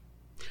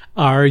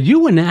Are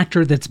you an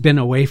actor that's been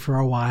away for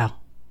a while?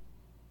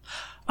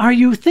 Are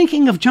you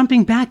thinking of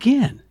jumping back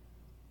in?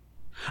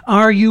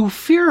 Are you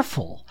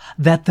fearful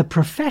that the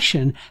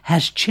profession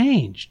has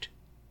changed?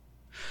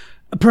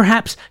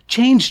 Perhaps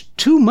changed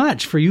too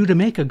much for you to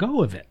make a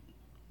go of it?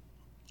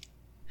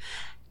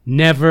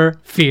 Never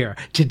fear.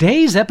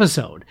 Today's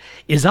episode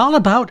is all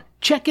about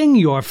checking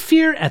your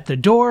fear at the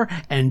door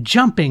and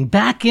jumping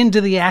back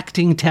into the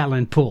acting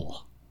talent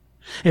pool.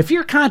 If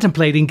you're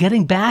contemplating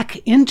getting back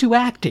into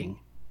acting,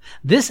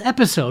 this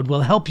episode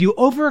will help you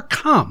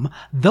overcome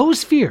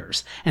those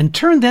fears and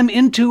turn them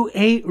into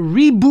a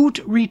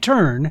reboot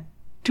return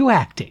to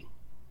acting.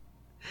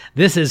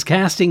 This is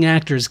Casting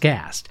Actors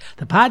Cast,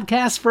 the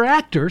podcast for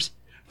actors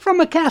from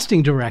a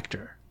casting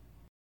director.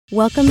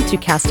 Welcome to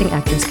Casting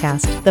Actors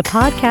Cast, the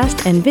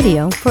podcast and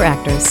video for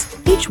actors.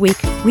 Each week,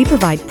 we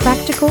provide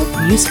practical,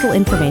 useful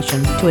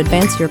information to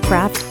advance your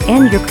craft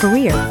and your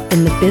career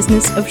in the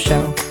business of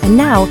show. And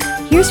now,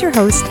 here's your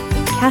host,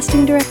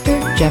 casting director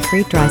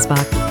Jeffrey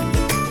Dreisbach.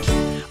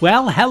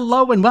 Well,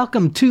 hello and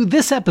welcome to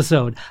this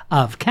episode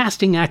of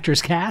Casting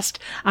Actors Cast.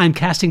 I'm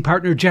casting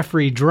partner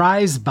Jeffrey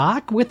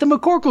Dreisbach with the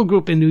McCorkle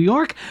Group in New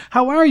York.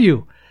 How are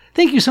you?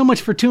 Thank you so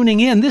much for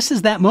tuning in. This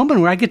is that moment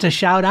where I get to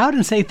shout out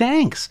and say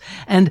thanks.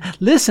 And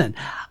listen,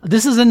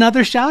 this is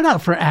another shout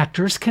out for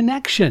Actors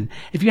Connection.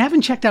 If you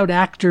haven't checked out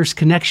Actors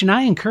Connection,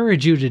 I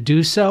encourage you to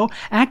do so.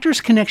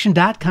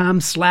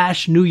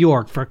 actorsconnection.com/New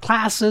York for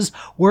classes,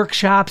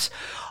 workshops,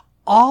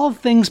 all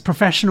things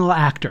professional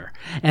actor.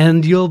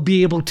 And you'll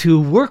be able to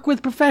work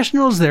with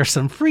professionals. There's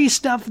some free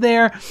stuff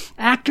there.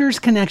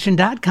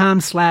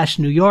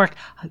 actorsconnection.com/New York.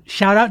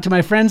 Shout out to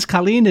my friends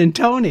Colleen and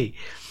Tony.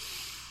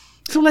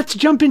 So let's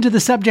jump into the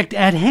subject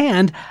at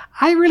hand.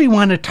 I really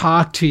want to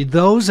talk to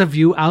those of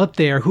you out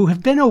there who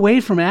have been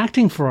away from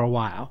acting for a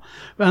while.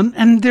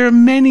 And there are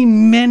many,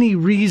 many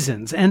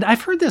reasons. And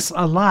I've heard this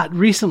a lot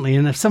recently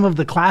in some of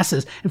the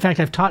classes. In fact,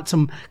 I've taught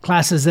some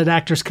classes at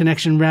Actors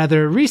Connection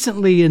rather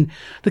recently. And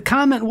the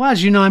comment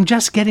was, I'm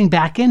just getting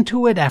back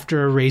into it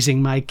after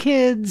raising my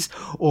kids.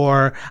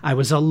 Or I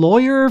was a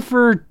lawyer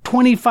for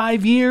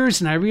 25 years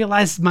and I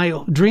realized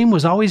my dream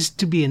was always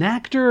to be an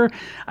actor.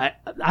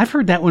 I've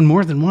heard that one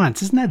more than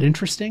once. Isn't that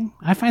interesting?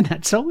 I find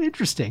that so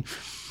interesting.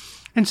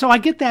 And so I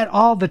get that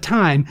all the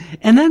time.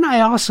 And then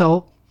I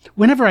also,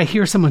 whenever I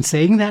hear someone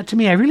saying that to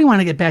me, I really want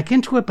to get back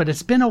into it, but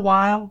it's been a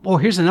while. Oh,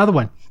 here's another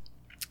one.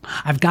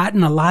 I've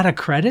gotten a lot of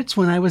credits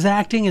when I was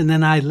acting and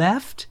then I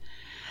left.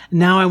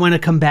 Now I want to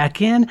come back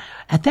in.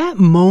 At that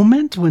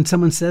moment, when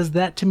someone says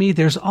that to me,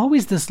 there's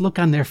always this look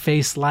on their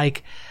face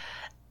like,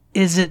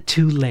 is it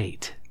too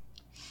late?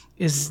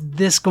 Is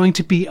this going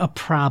to be a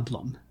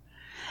problem?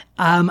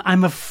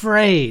 I'm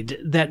afraid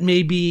that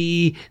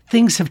maybe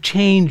things have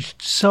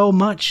changed so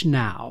much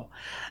now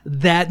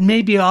that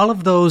maybe all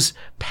of those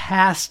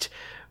past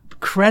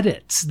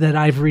credits that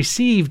I've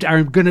received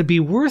are going to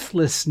be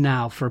worthless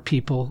now for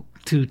people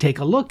to take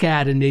a look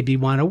at and maybe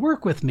want to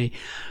work with me.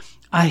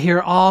 I hear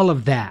all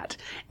of that.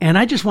 And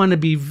I just want to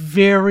be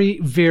very,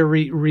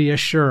 very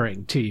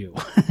reassuring to you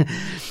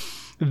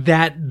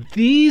that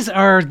these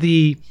are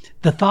the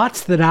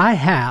thoughts that I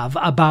have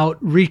about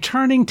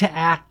returning to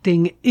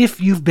acting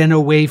if you've been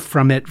away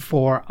from it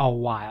for a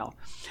while.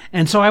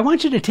 And so I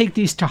want you to take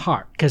these to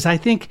heart, because I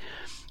think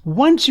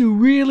once you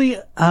really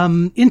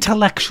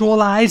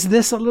intellectualize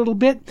this a little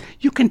bit,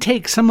 you can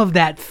take some of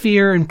that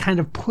fear and kind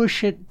of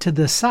push it to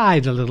the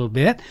side a little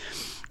bit.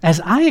 As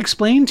I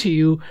explain to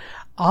you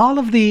all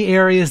of the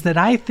areas that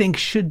I think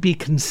should be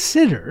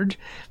considered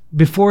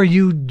before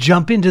you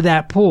jump into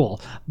that pool.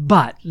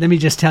 But let me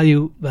just tell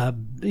you,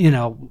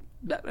 I'm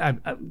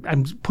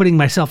putting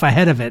myself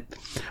ahead of it,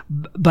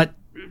 but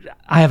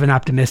I have an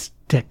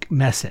optimistic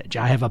message.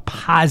 I have a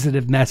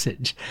positive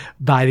message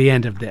by the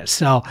end of this.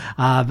 So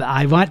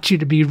I want you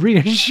to be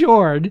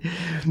reassured.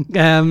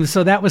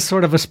 So that was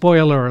sort of a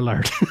spoiler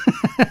alert.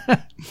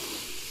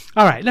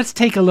 All right, let's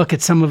take a look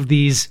at some of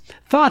these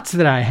thoughts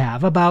that I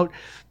have about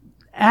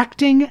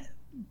acting,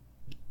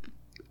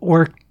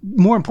 or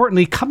more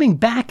importantly, coming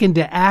back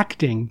into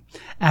acting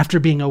after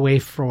being away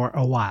for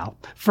a while.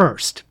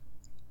 First,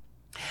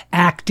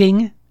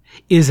 acting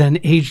is an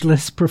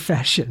ageless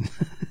profession.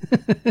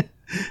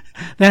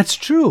 That's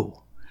true.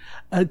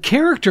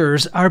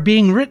 Characters are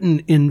being written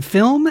in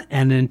film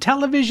and in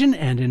television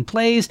and in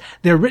plays.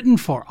 They're written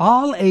for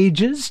all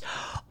ages,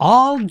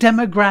 all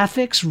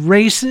demographics,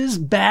 races,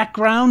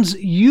 backgrounds,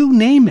 you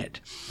name it.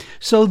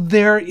 So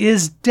there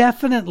is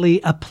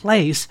definitely a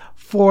place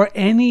for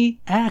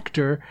any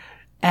actor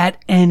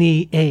at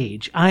any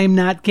age. I'm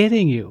not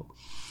kidding you.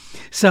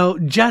 So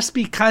just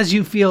because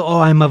you feel,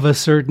 I'm of a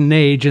certain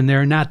age and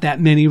there are not that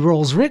many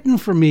roles written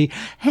for me,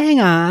 hang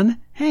on.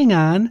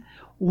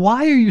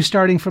 Why are you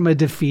starting from a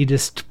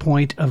defeatist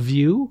point of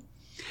view?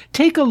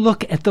 Take a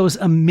look at those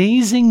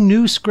amazing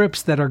new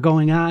scripts that are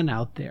going on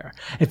out there.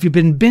 If you've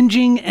been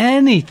binging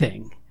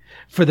anything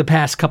for the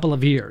past couple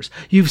of years.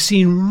 You've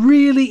seen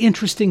really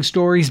interesting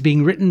stories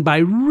being written by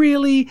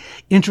really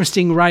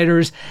interesting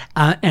writers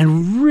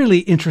and really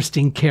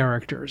interesting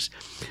characters.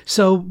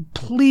 So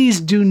please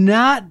do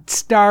not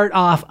start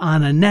off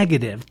on a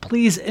negative.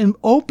 Please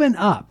open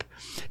up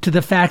to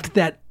the fact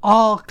that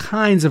all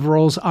kinds of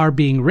roles are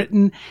being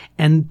written,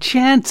 and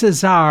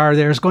chances are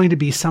there's going to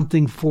be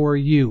something for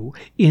you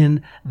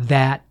in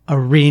that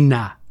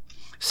arena.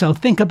 So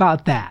think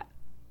about that.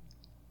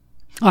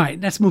 All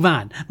right, let's move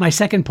on. My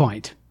second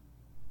point.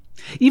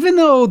 Even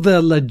though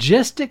the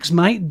logistics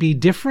might be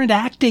different,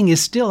 acting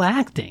is still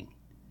acting.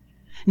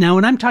 Now,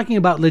 when I'm talking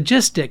about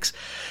logistics,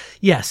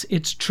 yes,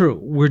 it's true.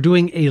 We're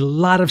doing a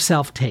lot of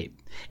self-tape.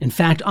 In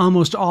fact,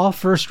 almost all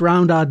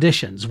first-round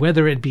auditions,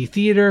 whether it be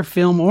theater,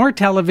 film, or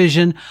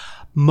television,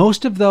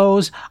 most of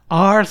those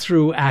are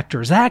through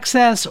Actors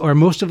Access, or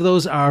most of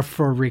those are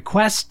for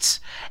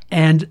requests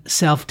and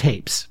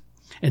self-tapes.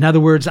 In other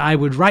words, I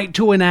would write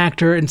to an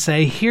actor and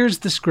say, here's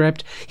the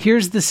script,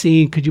 here's the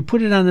scene, could you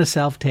put it on a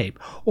self-tape?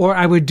 Or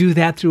I would do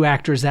that through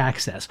Actors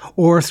Access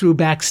or through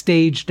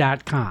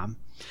Backstage.com.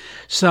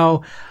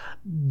 So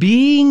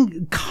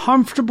being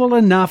comfortable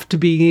enough to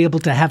being able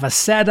to have a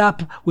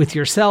setup with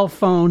your cell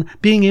phone,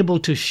 being able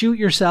to shoot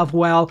yourself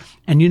well.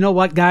 And you know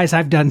what, guys?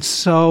 I've done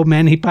so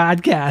many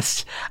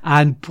podcasts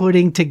on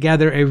putting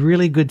together a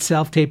really good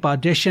self-tape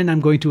audition. I'm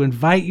going to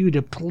invite you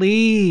to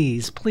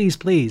please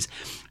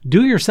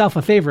do yourself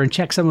a favor and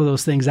check some of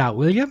those things out,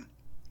 will you?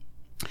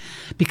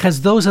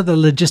 Because those are the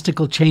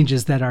logistical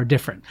changes that are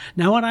different.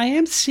 Now, what I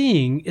am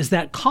seeing is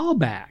that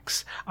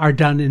callbacks are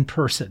done in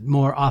person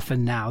more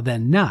often now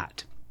than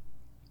not.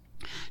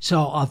 So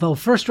although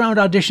first-round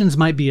auditions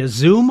might be a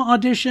Zoom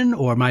audition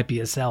or might be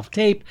a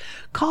self-tape,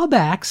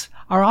 callbacks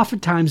are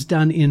oftentimes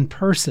done in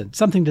person.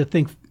 Something to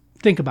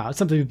think about,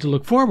 something to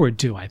look forward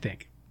to, I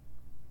think.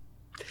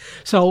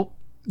 So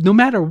no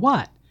matter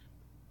what,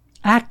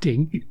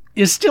 acting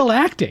is still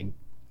acting.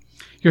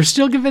 You're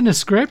still given a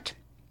script,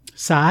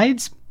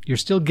 sides, you're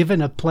still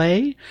given a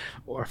play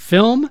or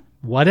film,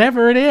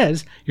 whatever it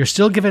is. You're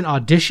still given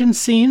audition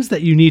scenes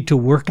that you need to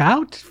work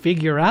out,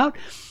 figure out.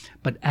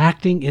 But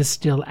acting is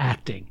still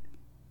acting.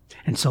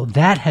 And so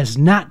that has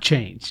not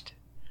changed.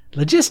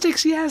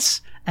 Logistics,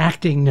 yes.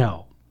 Acting,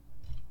 no.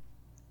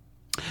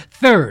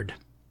 Third,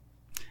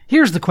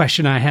 here's the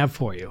question I have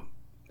for you.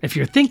 If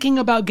you're thinking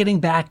about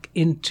getting back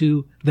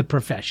into the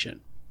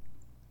profession,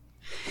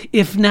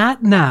 if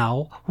not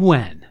now,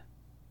 when?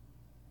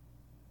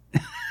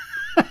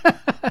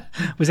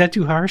 Was that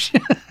too harsh?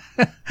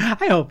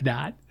 I hope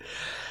not.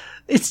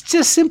 It's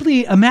just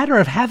simply a matter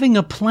of having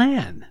a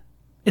plan.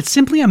 It's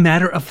simply a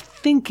matter of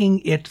thinking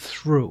it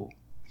through.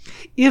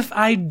 If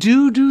I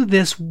do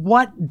this,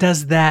 what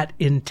does that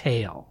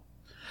entail?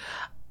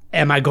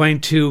 Am I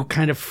going to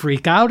kind of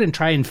freak out and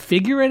try and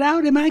figure it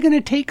out? Am I going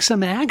to take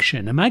some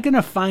action? Am I going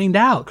to find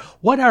out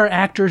what are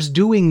actors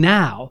doing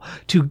now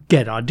to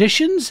get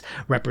auditions,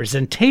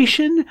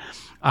 representation,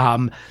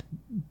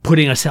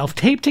 putting a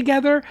self-tape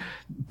together,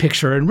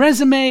 picture and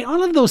resume,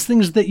 all of those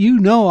things that you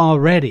know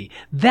already.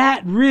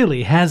 That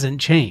really hasn't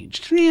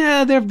changed.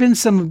 Yeah, there have been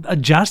some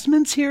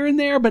adjustments here and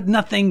there, but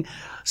nothing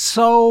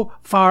so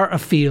far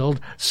afield,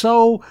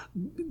 so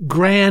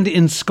grand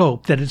in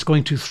scope that it's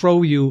going to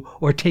throw you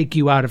or take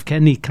you out of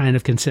any kind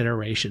of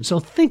consideration. So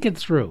think it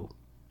through.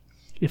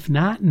 If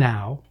not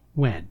now,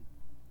 when?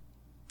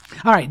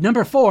 All right,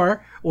 number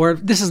 4, or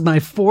this is my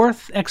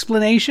fourth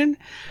explanation.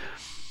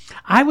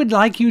 I would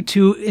like you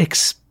to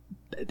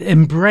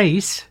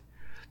embrace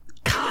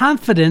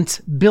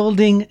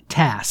confidence-building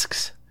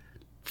tasks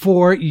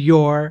for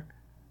your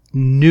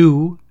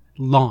new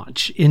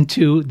launch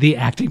into the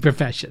acting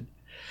profession.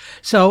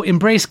 So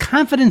embrace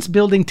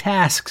confidence-building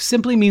tasks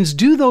simply means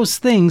do those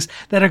things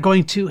that are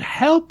going to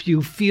help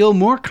you feel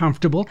more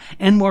comfortable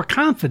and more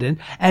confident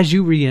as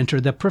you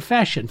re-enter the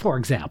profession. For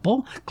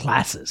example,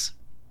 classes.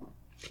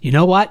 You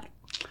know what?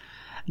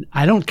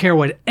 I don't care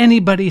what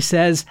anybody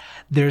says.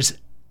 There's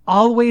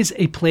always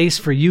a place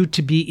for you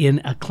to be in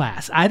a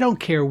class. I don't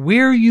care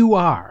where you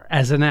are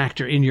as an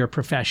actor in your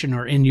profession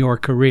or in your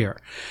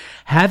career.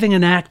 Having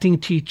an acting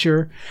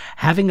teacher,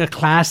 having a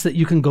class that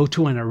you can go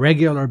to on a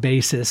regular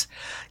basis,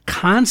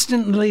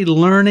 constantly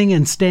learning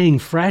and staying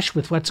fresh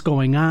with what's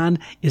going on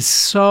is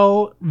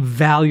so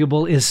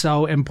valuable, is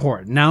so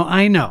important. Now,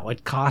 I know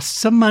it costs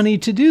some money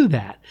to do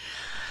that,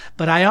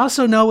 but I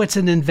also know it's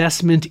an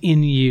investment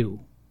in you.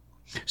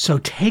 So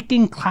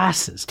taking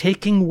classes,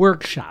 taking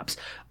workshops,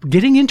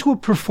 getting into a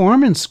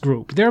performance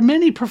group. There are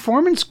many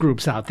performance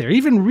groups out there.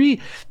 Even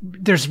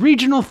there's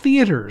regional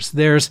theaters,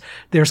 there's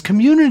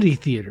community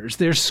theaters,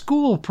 there's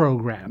school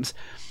programs.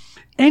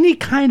 Any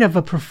kind of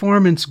a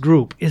performance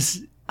group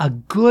is a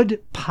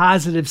good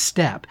positive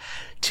step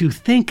to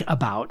think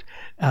about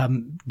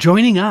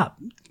joining up,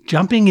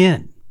 jumping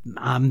in.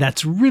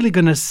 That's really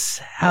going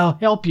to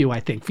help you,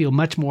 I think, feel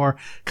much more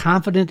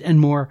confident and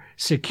more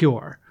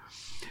secure.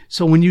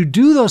 So when you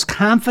do those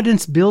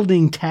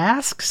confidence-building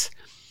tasks,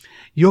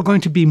 you're going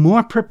to be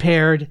more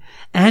prepared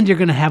and you're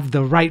going to have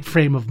the right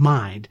frame of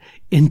mind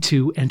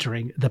into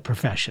entering the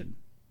profession.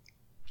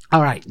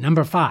 All right,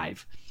 number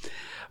 5,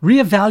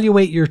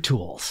 reevaluate your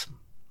tools.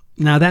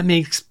 Now that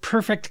makes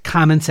perfect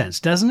common sense,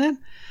 doesn't it?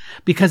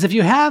 Because if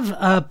you have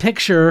a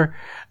picture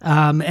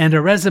and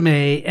a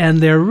resume and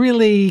they're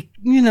really,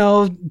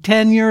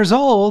 10 years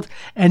old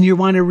and you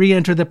want to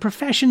re-enter the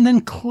profession,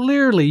 then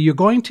clearly you're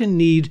going to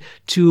need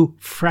to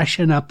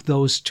freshen up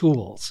those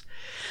tools.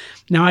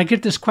 Now, I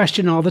get this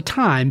question all the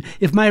time.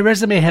 If my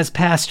resume has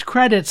past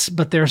credits,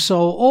 but they're so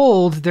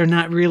old,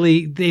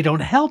 they don't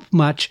help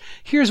much,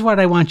 here's what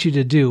I want you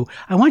to do.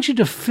 I want you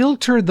to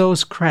filter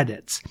those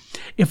credits.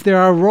 If there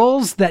are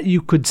roles that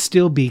you could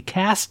still be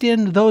cast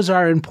in, those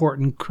are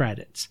important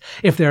credits.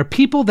 If there are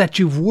people that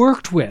you've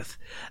worked with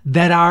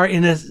that are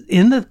in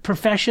the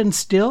profession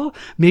still,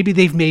 maybe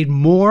they've made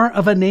more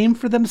of a name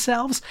for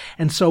themselves,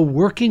 and so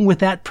working with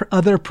that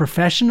other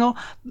professional,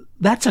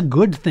 that's a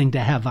good thing to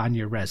have on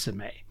your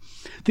resume.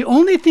 The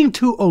only thing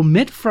to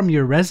omit from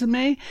your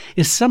resume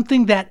is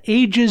something that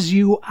ages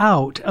you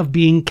out of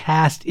being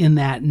cast in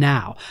that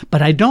now.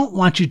 But I don't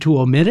want you to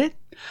omit it.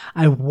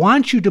 I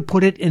want you to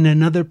put it in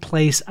another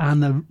place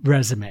on the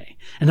resume.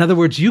 In other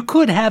words, you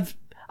could have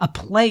a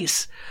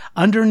place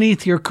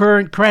underneath your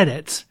current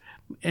credits,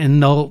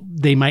 and though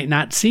they might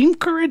not seem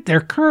current,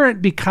 they're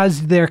current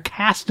because they're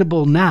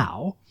castable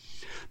now.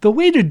 The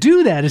way to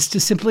do that is to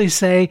simply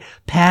say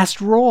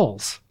past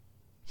roles.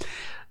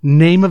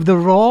 Name of the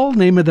role,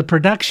 name of the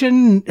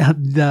production,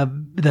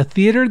 the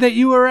theater that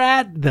you were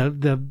at,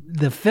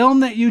 the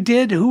film that you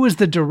did, who was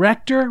the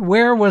director,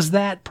 where was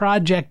that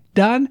project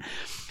done?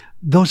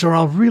 Those are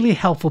all really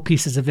helpful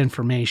pieces of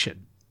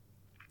information.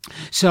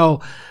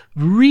 So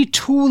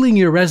retooling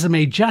your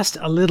resume just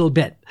a little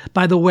bit.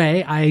 By the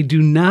way, I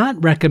do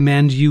not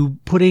recommend you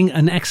putting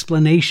an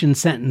explanation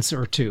sentence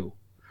or two.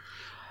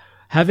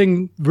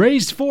 Having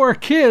raised 4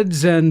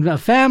 kids and a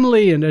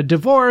family and a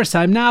divorce,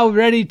 I'm now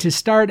ready to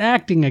start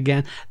acting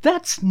again.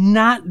 That's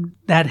not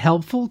that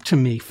helpful to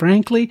me.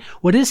 Frankly,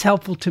 what is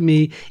helpful to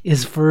me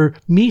is for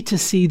me to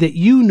see that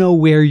you know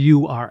where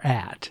you are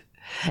at.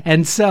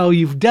 And so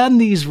you've done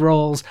these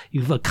roles,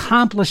 you've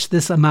accomplished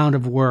this amount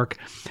of work.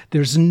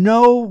 There's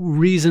no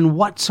reason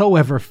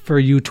whatsoever for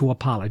you to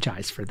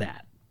apologize for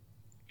that.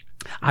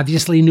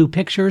 Obviously, new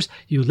pictures,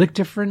 you look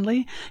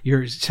differently,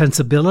 your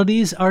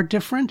sensibilities are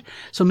different,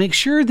 so make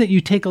sure that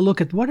you take a look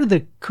at what are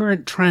the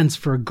current trends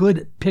for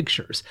good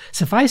pictures.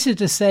 Suffice it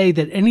to say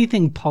that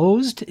anything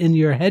posed in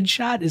your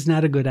headshot is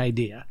not a good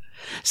idea.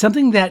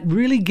 Something that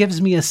really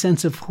gives me a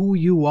sense of who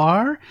you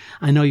are,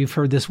 I know you've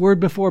heard this word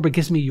before, but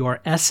gives me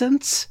your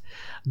essence,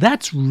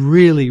 that's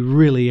really,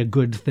 really a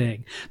good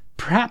thing.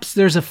 Perhaps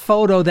there's a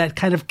photo that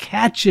kind of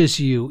catches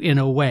you in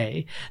a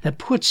way that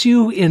puts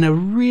you in a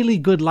really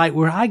good light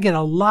where I get a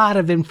lot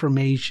of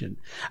information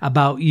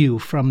about you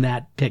from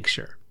that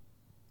picture.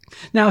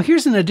 Now,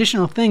 here's an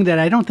additional thing that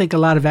I don't think a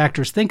lot of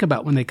actors think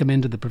about when they come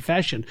into the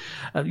profession,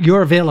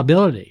 your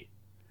availability.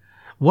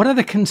 What are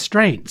the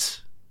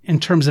constraints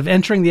in terms of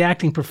entering the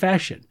acting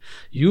profession?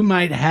 You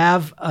might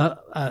have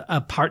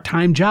a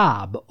part-time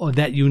job or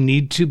that you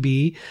need to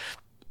be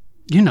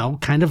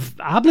kind of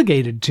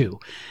obligated to.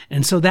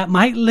 And so that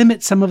might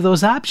limit some of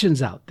those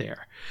options out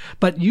there.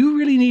 But you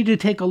really need to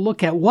take a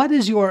look at what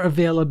is your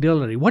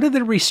availability? What are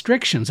the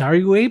restrictions? Are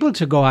you able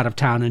to go out of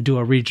town and do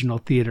a regional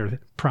theater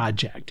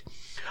project?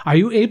 Are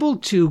you able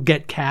to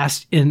get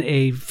cast in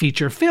a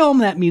feature film?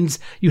 That means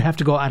you have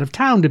to go out of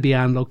town to be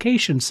on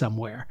location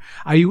somewhere.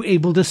 Are you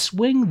able to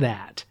swing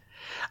that?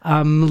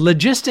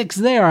 Logistics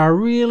there are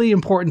really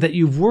important that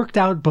you've worked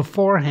out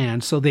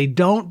beforehand so they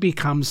don't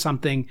become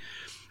something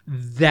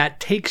that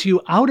takes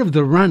you out of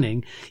the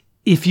running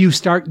if you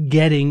start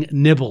getting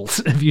nibbles,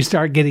 if you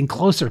start getting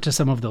closer to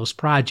some of those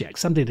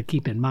projects. Something to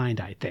keep in mind,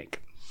 I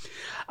think.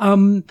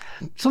 So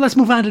let's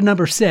move on to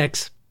number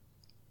 6.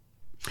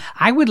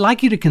 I would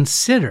like you to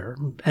consider,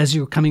 as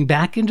you're coming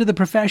back into the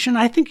profession,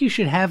 I think you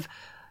should have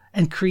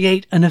and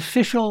create an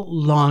official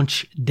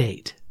launch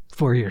date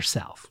for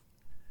yourself.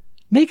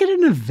 Make it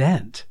an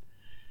event.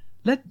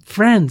 Let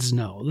friends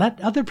know.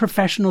 Let other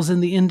professionals in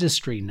the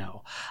industry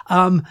know.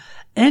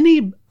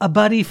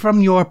 Anybody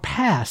from your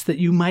past that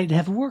you might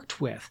have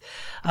worked with.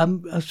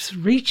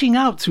 Reaching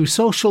out through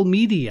social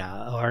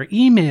media or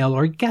email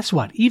or guess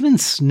what? Even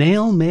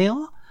snail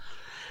mail.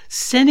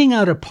 Sending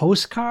out a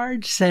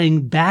postcard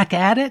saying back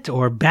at it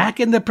or back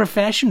in the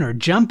profession or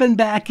jumping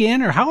back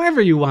in or however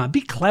you want.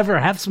 Be clever.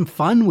 Have some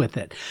fun with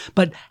it.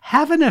 But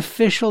have an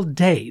official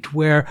date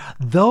where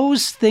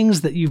those things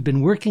that you've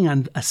been working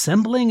on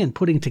assembling and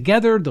putting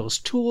together, those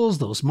tools,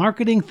 those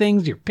marketing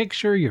things, your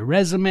picture, your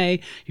resume,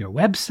 your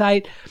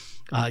website,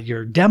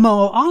 your demo,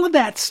 all of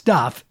that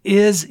stuff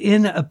is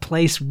in a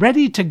place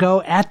ready to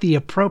go at the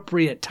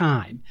appropriate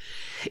time.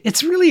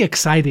 It's really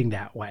exciting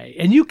that way.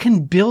 And you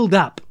can build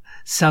up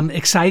some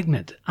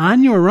excitement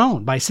on your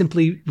own by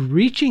simply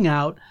reaching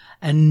out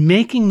and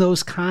making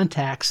those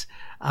contacts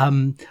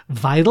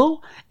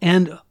vital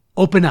and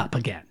open up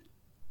again.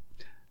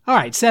 All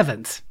right,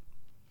 7th.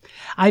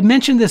 I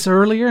mentioned this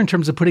earlier in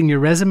terms of putting your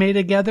resume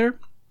together,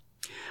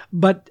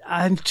 but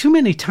too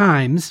many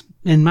times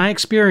in my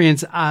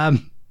experience,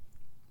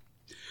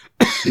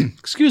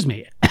 excuse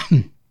me,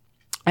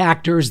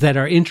 actors that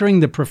are entering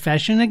the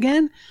profession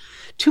again,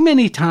 too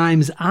many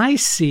times I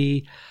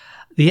see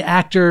the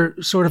actor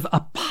sort of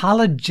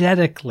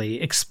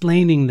apologetically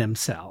explaining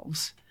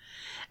themselves.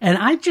 And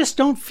I just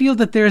don't feel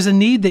that there's a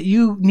need that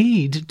you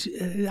need.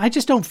 I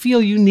just don't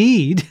feel you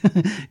need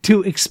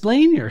to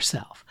explain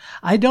yourself.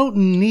 I don't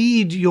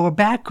need your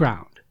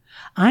background.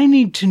 I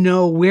need to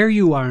know where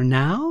you are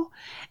now,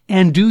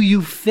 and do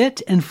you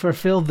fit and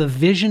fulfill the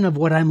vision of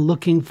what I'm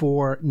looking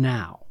for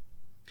now?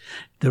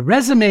 The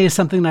resume is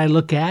something I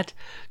look at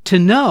to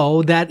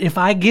know that if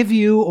I give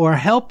you or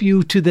help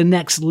you to the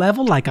next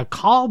level, like a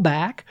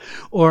callback,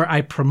 or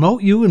I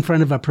promote you in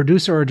front of a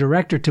producer or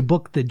director to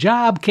book the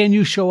job, can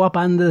you show up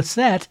on the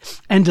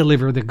set and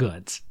deliver the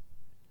goods?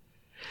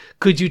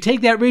 Could you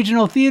take that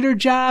regional theater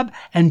job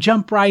and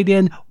jump right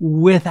in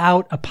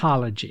without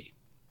apology?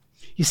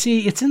 You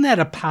see, it's in that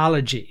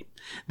apology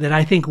that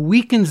I think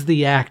weakens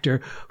the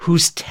actor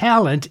whose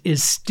talent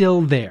is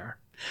still there,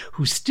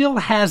 who still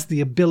has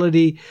the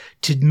ability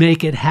to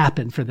make it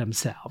happen for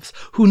themselves,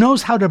 who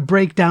knows how to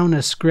break down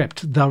a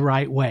script the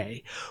right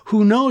way,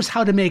 who knows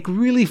how to make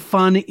really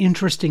fun,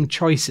 interesting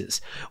choices,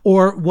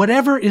 or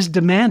whatever is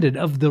demanded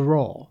of the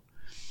role.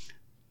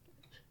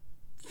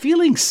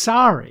 Feeling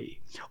sorry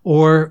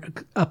or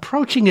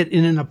approaching it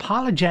in an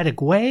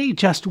apologetic way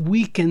just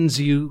weakens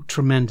you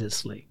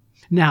tremendously.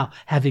 Now,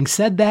 having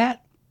said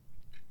that,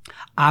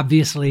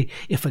 obviously,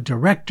 if a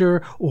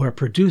director or a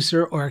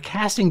producer or a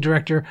casting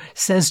director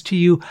says to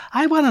you,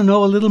 I want to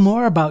know a little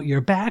more about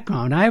your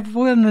background, I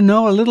want to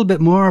know a little bit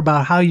more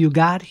about how you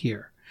got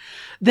here,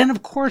 then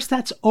of course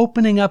that's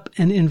opening up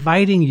and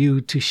inviting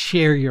you to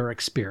share your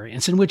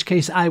experience, in which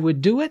case I would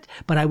do it,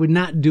 but I would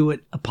not do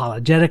it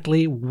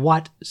apologetically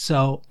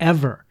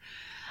whatsoever.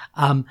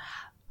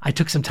 I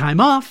took some time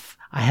off.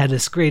 I had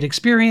this great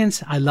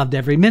experience. I loved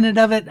every minute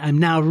of it. I'm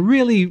now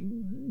really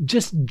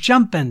just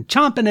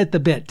chomping at the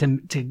bit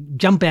to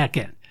jump back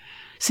in.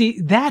 See,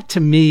 that to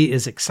me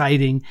is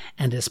exciting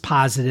and is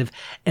positive,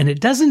 and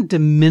it doesn't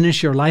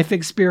diminish your life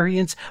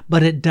experience,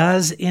 but it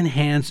does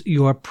enhance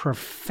your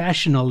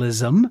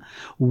professionalism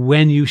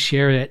when you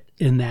share it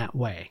in that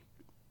way.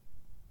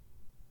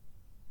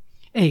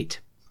 8.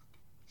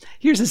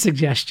 Here's a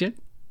suggestion.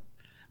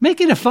 Make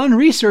it a fun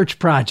research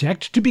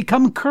project to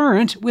become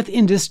current with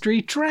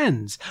industry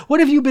trends.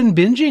 What have you been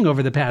binging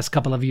over the past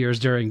couple of years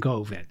during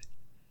COVID?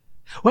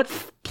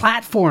 What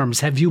platforms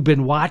have you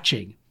been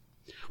watching?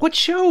 What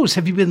shows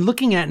have you been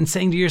looking at and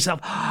saying to yourself,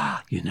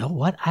 oh, you know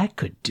what? I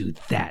could do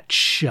that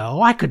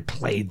show. I could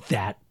play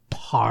that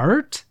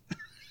part.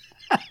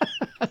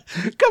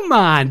 Come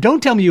on,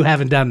 don't tell me you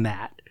haven't done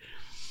that.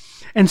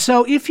 And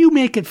so if you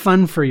make it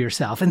fun for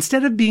yourself,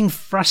 instead of being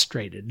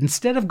frustrated,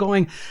 instead of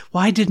going,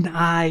 why didn't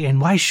I,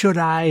 and why should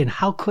I, and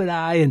how could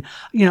I, and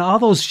all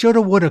those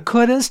shoulda, woulda,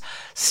 couldas,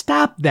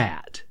 stop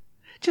that.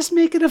 Just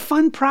make it a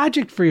fun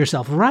project for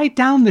yourself. Write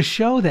down the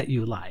show that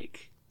you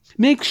like.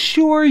 Make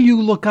sure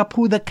you look up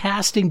who the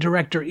casting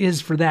director is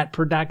for that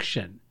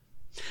production.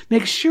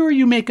 Make sure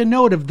you make a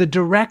note of the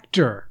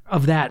director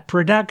of that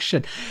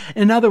production.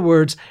 In other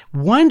words,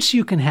 once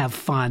you can have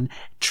fun,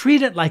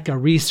 treat it like a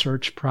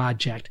research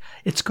project.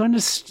 It's going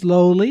to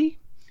slowly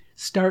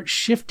start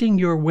shifting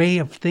your way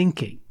of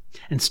thinking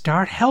and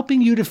start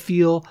helping you to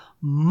feel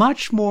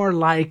much more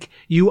like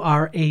you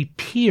are a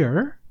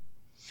peer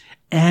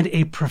and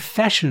a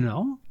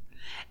professional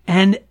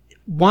and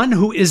one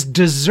who is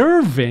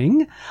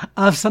deserving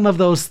of some of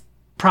those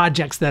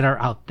projects that are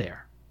out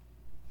there.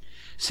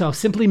 So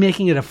simply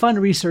making it a fun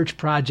research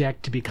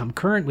project to become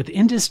current with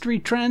industry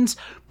trends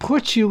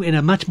puts you in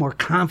a much more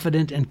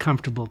confident and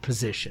comfortable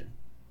position.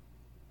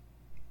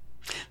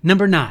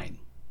 Number 9.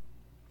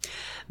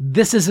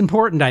 This is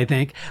important, I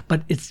think,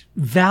 but it's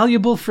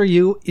valuable for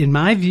you, in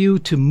my view,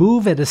 to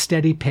move at a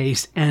steady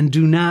pace and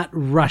do not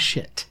rush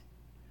it.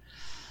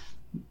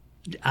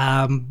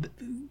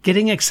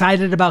 Getting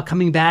excited about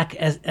coming back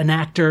as an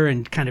actor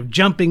and kind of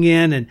jumping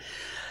in and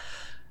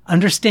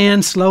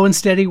understand slow and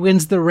steady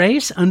wins the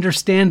race.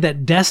 Understand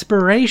that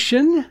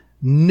desperation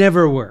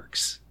never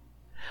works.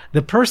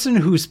 The person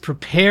who's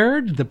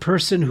prepared, the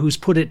person who's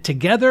put it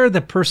together,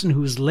 the person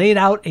who's laid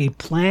out a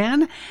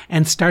plan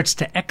and starts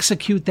to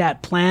execute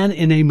that plan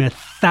in a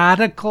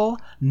methodical,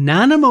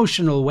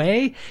 non-emotional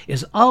way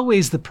is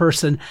always the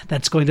person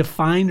that's going to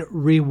find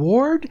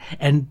reward.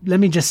 And let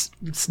me just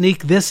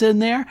sneak this in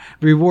there.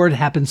 Reward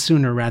happens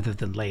sooner rather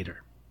than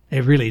later.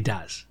 It really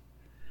does.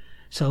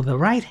 So the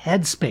right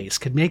headspace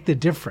could make the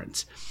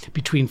difference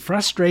between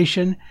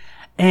frustration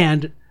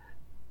and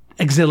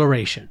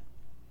exhilaration.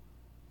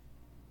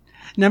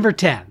 Number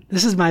 10.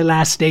 This is my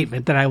last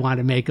statement that I want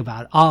to make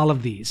about all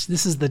of these.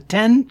 This is the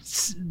 10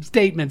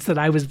 statements that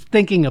I was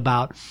thinking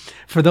about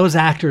for those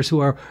actors who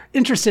are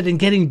interested in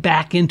getting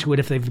back into it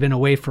if they've been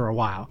away for a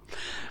while.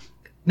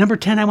 Number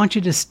 10, I want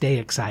you to stay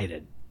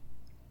excited.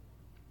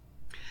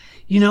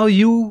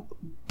 You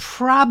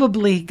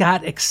probably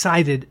got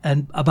excited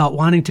about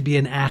wanting to be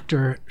an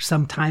actor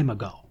some time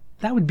ago.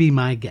 That would be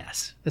my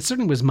guess. That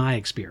certainly was my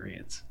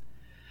experience.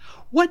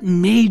 What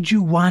made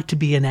you want to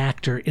be an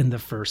actor in the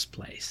first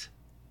place?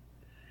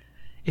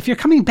 If you're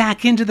coming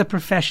back into the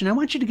profession, I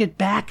want you to get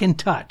back in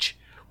touch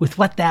with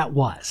what that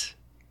was.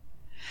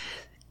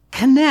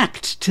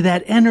 Connect to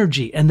that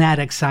energy and that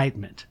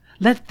excitement.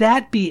 Let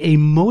that be a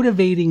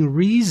motivating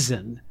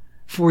reason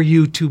for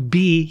you to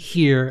be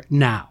here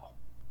now.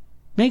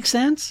 Make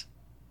sense?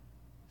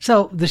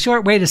 So the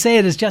short way to say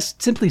it is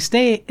just simply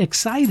stay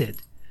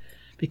excited,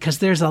 because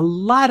there's a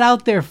lot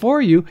out there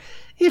for you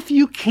if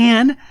you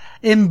can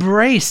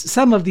embrace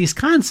some of these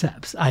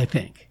concepts, I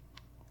think.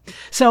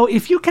 So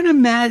if you can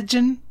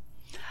imagine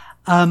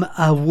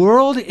a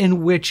world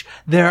in which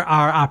there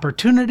are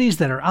opportunities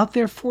that are out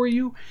there for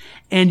you,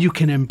 and you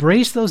can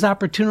embrace those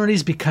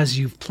opportunities because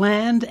you've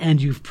planned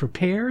and you've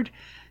prepared,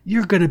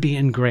 you're going to be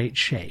in great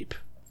shape.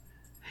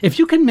 If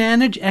you can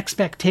manage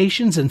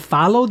expectations and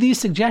follow these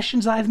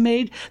suggestions I've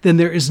made, then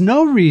there is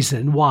no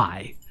reason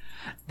why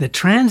the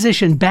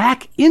transition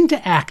back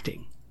into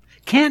acting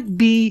can't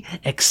be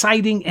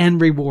exciting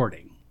and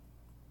rewarding.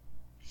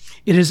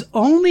 It is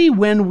only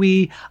when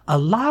we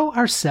allow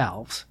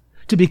ourselves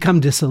to become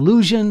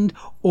disillusioned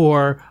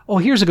or,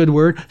 here's a good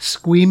word,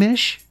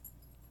 squeamish,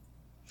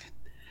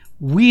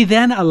 we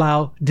then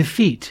allow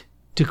defeat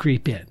to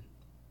creep in.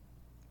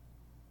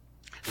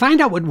 Find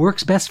out what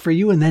works best for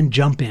you and then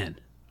jump in.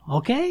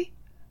 Okay?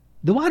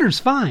 The water's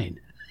fine.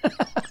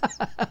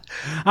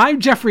 I'm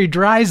Jeffrey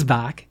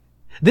Dreisbach.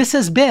 This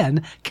has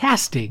been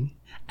Casting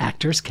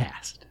Actors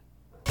Cast.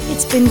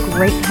 It's been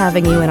great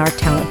having you in our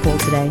talent pool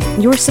today.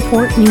 Your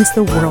support means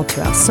the world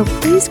to us, so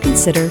please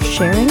consider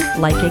sharing,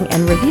 liking,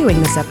 and reviewing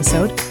this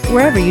episode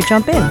wherever you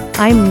jump in.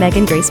 I'm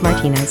Megan Grace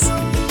Martinez.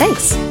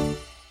 Thanks.